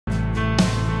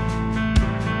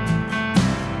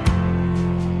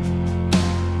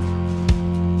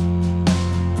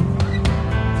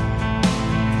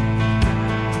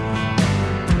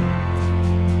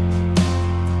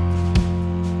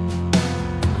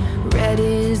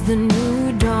the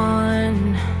new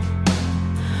dawn.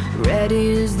 Red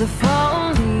is the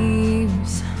fall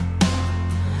leaves.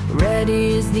 Red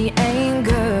is the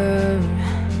anger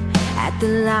at the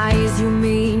lies you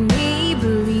made me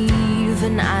believe.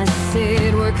 And I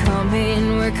said, we're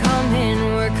coming, we're coming,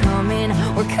 we're coming,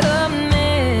 we're coming.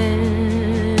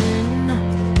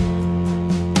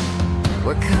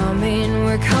 We're coming,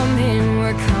 we're coming,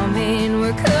 we're coming,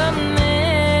 we're coming.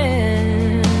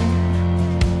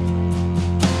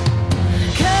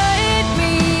 Cut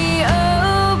me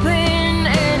open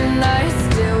and I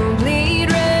still bleed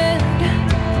red.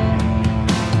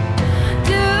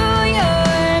 Do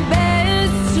your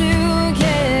best to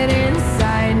get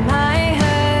inside my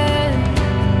head,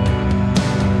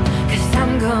 'cause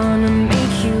I'm gonna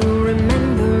make you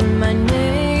remember my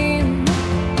name.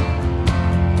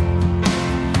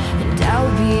 And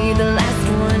I'll be the last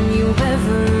one you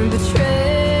ever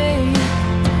betray.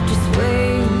 Just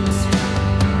wait,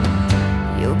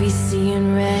 you'll be seeing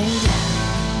red.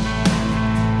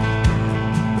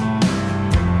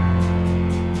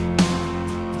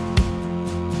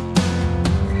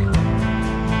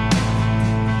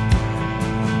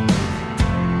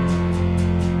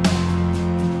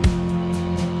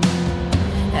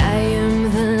 I am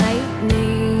the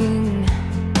lightning,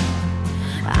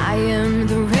 I am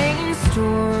the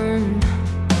rainstorm,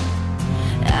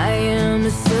 I am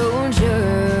a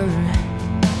soldier,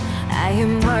 I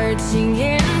am marching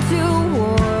into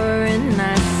war. And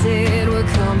I said,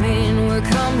 we're coming, we're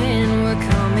coming, we're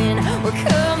coming, we're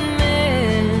coming.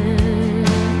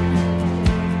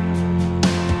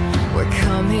 We're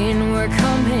coming, we're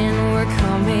coming, we're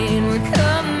coming, we're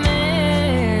coming.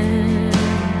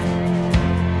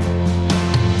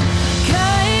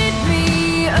 Cut me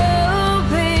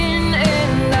open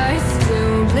and I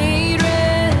still bleed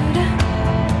red.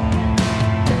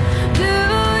 Do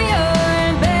your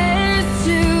best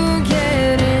to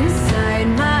get inside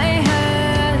my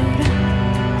head,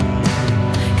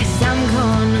 'cause I'm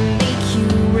gonna make you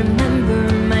remember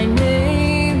my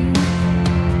name.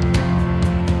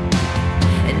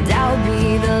 And I'll be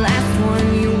the last one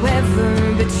you ever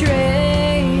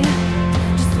betray.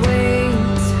 Just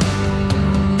wait.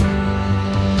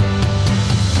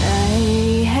 I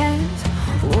have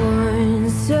worn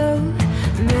so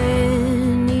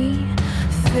many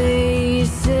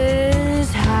faces,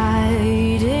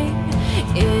 hiding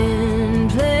in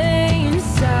plain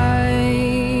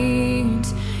sight.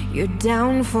 Your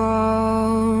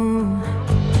downfall.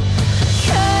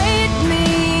 Cut me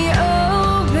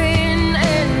open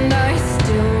and I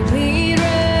still bleed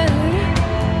red.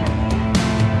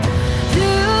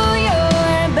 Do your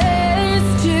best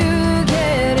to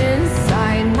get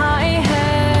inside my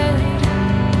head,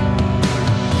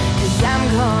 'cause I'm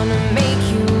gonna make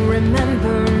you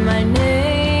remember my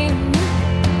name.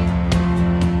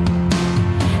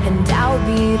 And I'll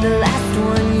be the last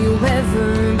one you ever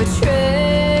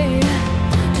betray.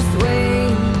 Just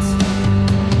wait,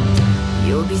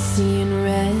 you'll be seeing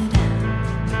red.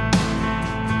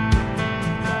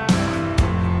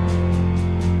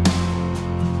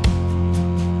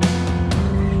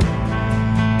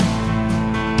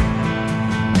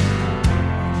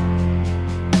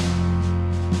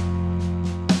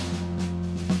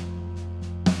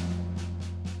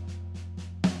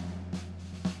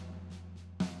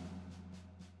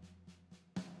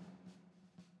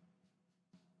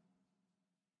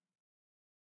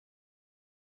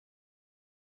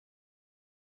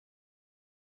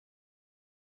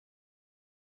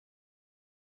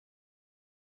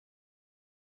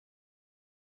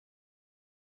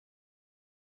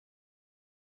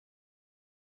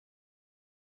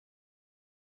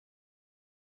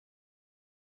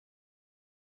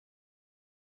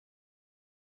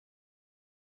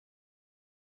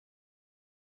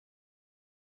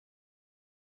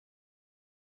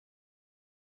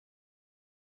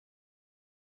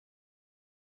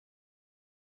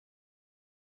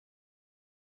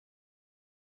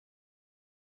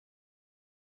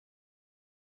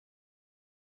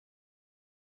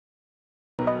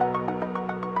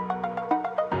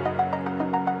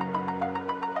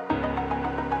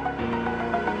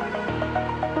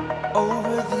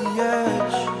 Over the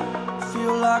edge,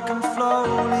 feel like I'm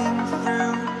floating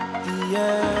through the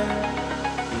air.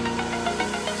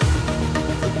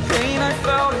 The pain I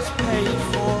felt is paid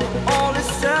for, all is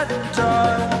said and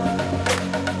done.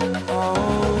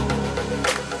 Oh,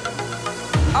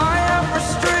 I am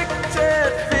restricted,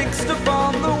 fixed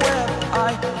upon the web.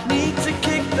 I need to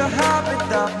kick the habit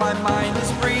that my mind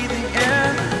is breathing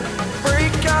in.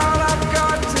 Break out, I've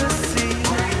got to see.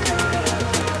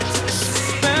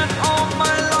 Spent all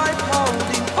my life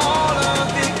holding all of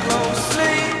it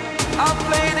closely.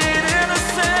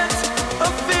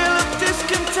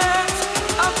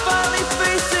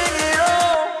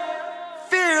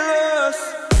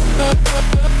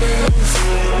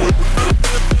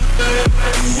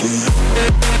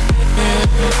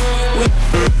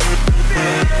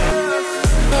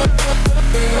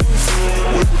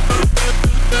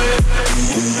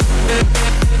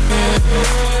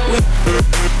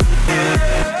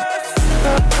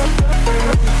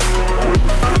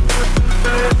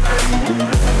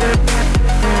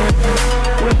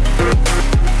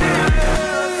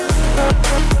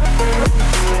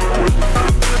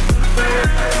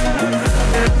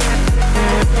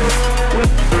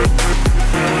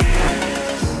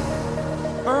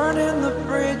 burning the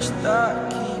bridge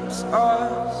that keeps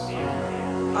us.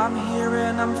 I'm here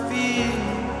and I'm feeling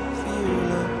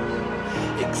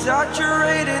fearless.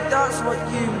 Exaggerated, that's what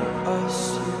you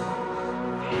assume.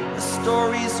 The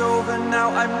story's over now,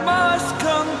 I must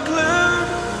conclude.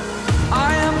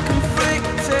 I am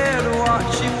conflicted,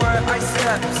 watching where I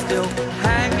step still,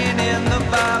 hanging in the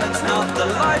balance. Not the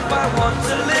life I want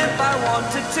to live, I want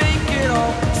to take it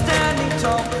all. Standing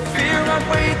tall, fear I'd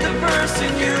weighed the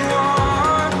person you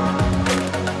are.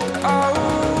 Oh,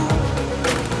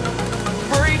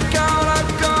 break out,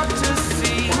 I've got to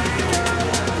see.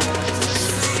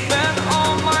 Spent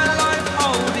all my life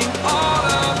holding all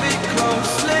of it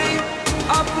closely.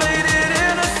 I played it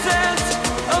innocent,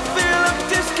 a feel of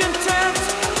discontent.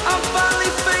 I'm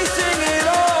finally facing it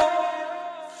all,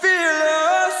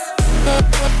 fearless.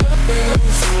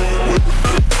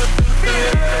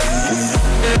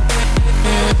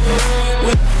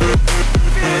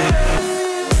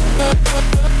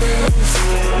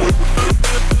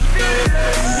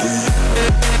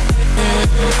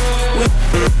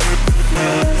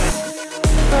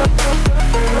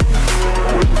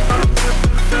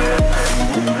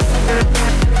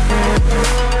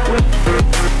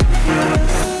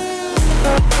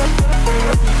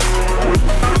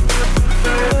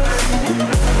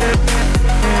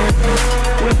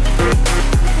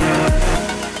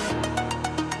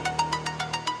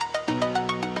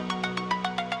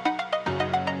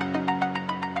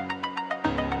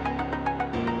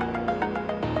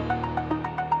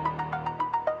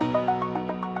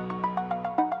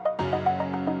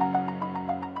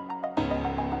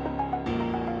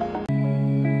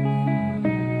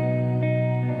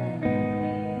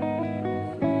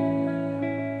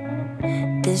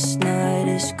 This night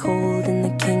is cold in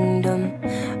the kingdom.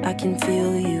 I can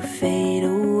feel you fade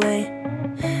away.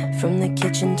 From the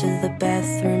kitchen to the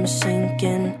bathroom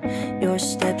sinking. Your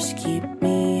steps keep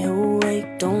me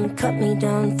awake. Don't cut me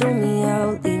down, throw me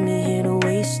out, leave me here to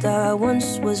waste. I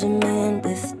once was a man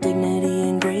with dignity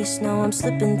and grace. Now I'm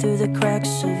slipping through the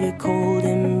cracks of your cold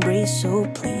embrace. So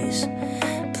please,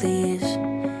 please,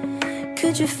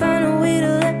 could you find a way to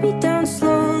let me down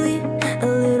slowly? A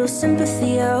little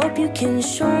sympathy, I hope you can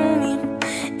show me.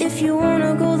 If you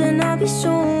wanna go, then I'll be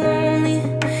so lonely.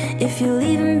 If you're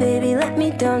leaving, baby, let me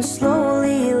down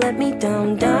slowly. Let me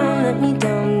down, down, let me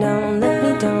down, down, let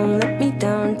me down, let me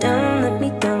down, down, let me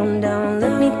down, down,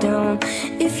 let me down.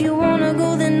 If you wanna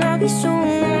go, then I'll be so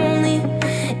lonely.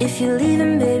 If you're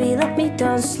leaving, baby, let me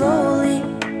down slowly.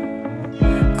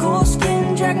 Cold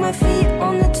skin, drag my feet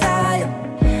on the tile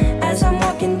as I'm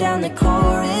walking down the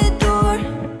corridor.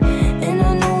 And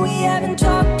I know we haven't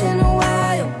talked in a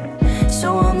while,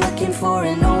 so I'm looking for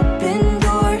an open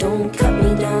door. Don't cut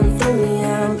me down, throw me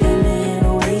out, leave me in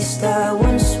a waste. I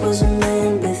once was a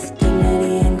man with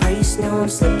dignity and grace. Now I'm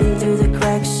slipping through the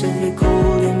cracks of your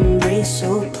cold embrace.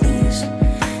 So please,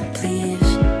 please,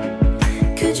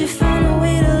 could you find a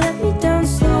way to let me down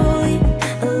slowly?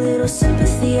 A little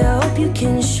sympathy, I hope you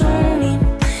can show me.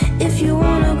 If you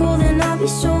wanna go, then I'll be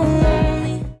so lonely.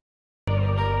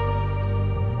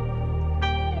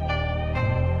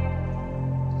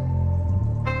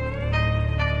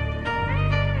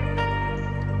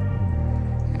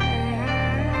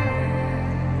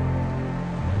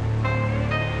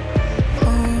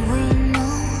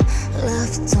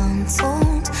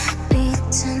 Untold,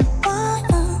 beaten by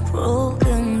a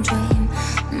broken dream.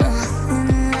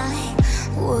 Nothing like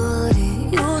what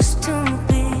it used to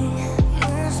be.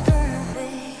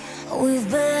 We've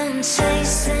been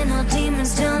chasing our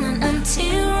demons down an empty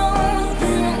road.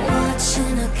 Been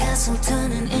watching a castle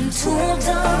turning into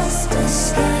dust.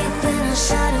 Escaping our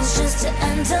shadows just to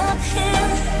end up here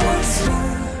once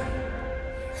more.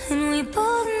 And we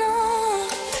both know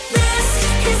this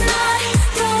is not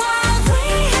the world we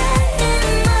had in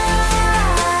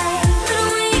mind. But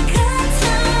we got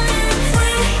time.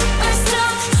 We are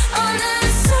stuck on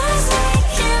answers we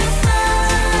can't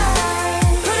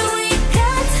find. But we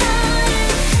got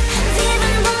time. And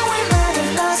even though we might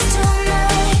have lost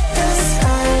tonight, the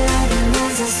skyline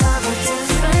reminds us of a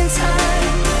different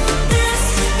time. This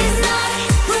is not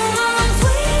the world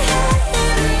we had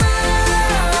in mind.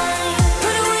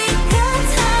 But we got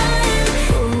time.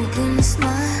 Broken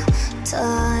smile,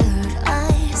 tired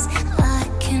eyes, I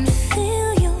can feel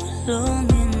your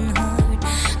longing heart.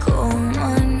 Call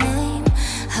my name,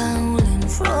 howling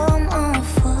from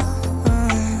afar.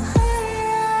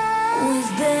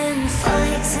 We've been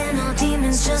fighting our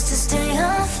demons just to stay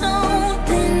afloat.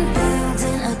 Been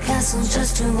building a castle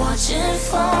just to watch it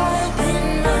fall.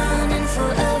 Been running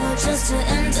forever just to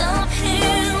end up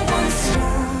here once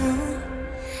more.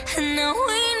 And now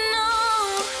we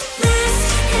know this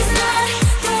is not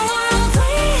the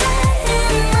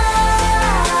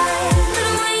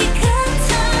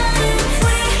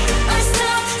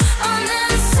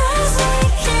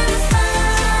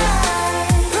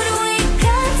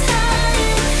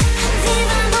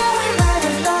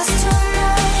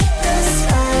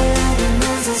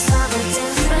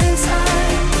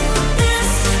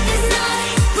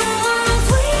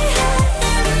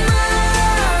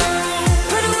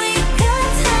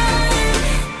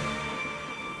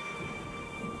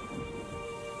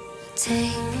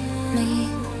Take me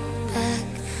back,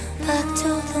 back to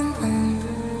the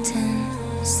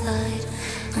mountain side,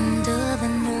 under the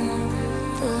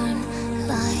northern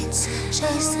lights,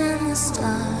 chasing the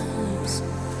stars.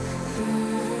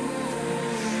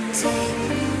 Take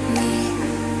me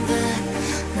back,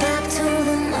 back to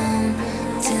the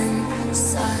mountain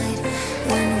side,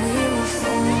 when we were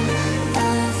full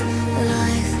of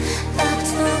life, back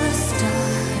to the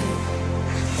start.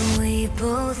 We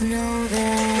both know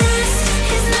that this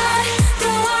is not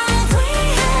the world we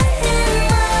had in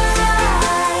mind,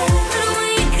 but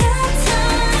we got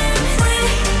time. We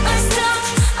are stuck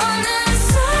on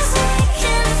answers we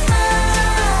can't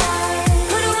find,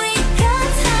 but we got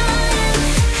time.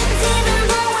 And even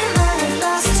though we might have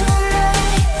lost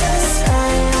tonight, the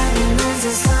skyline reminds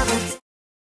us of a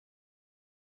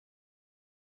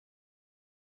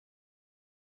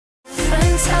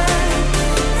different time.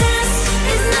 This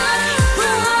is not the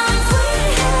world we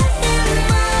had in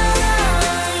mind,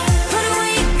 but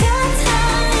we got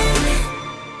time.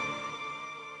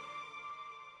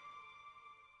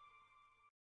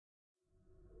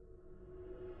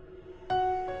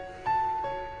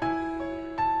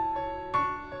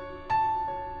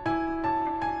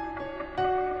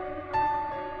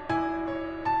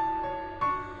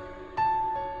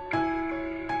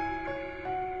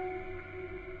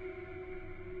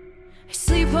 I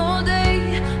sleep all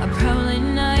day, I prowl at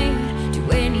night, do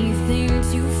anything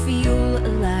to feel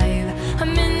alive.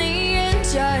 I'm in the end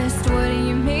just what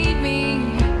you made me.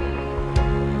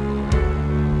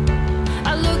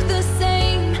 I look the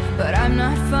same, but I'm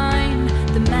not fine,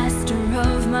 the master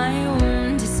of my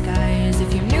own disguise.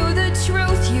 If you knew the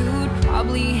truth, you'd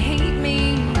probably hate me.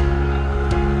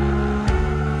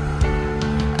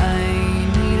 I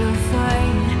need a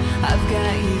fight, I've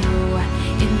got you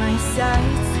in my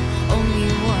sights. Only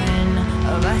one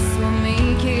of us will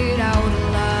make it out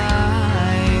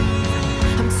alive.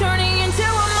 I'm turning into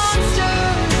a monster,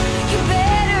 you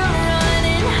better run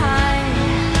and hide.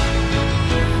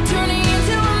 Turning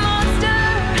into a monster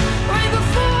right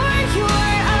before your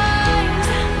eyes.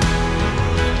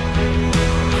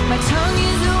 My tongue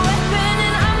is a weapon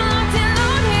and I'm locked and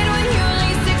loaded. When you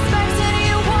least expect it,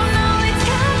 you won't know it's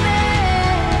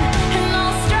coming. And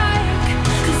I'll strike,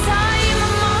 'cause I'm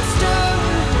a monster.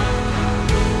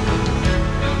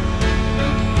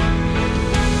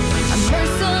 I'm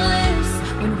merciless,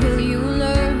 when will you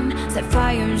learn? Set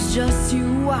fires just to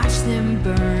watch them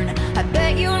burn. I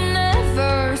bet you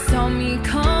never saw me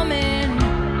come.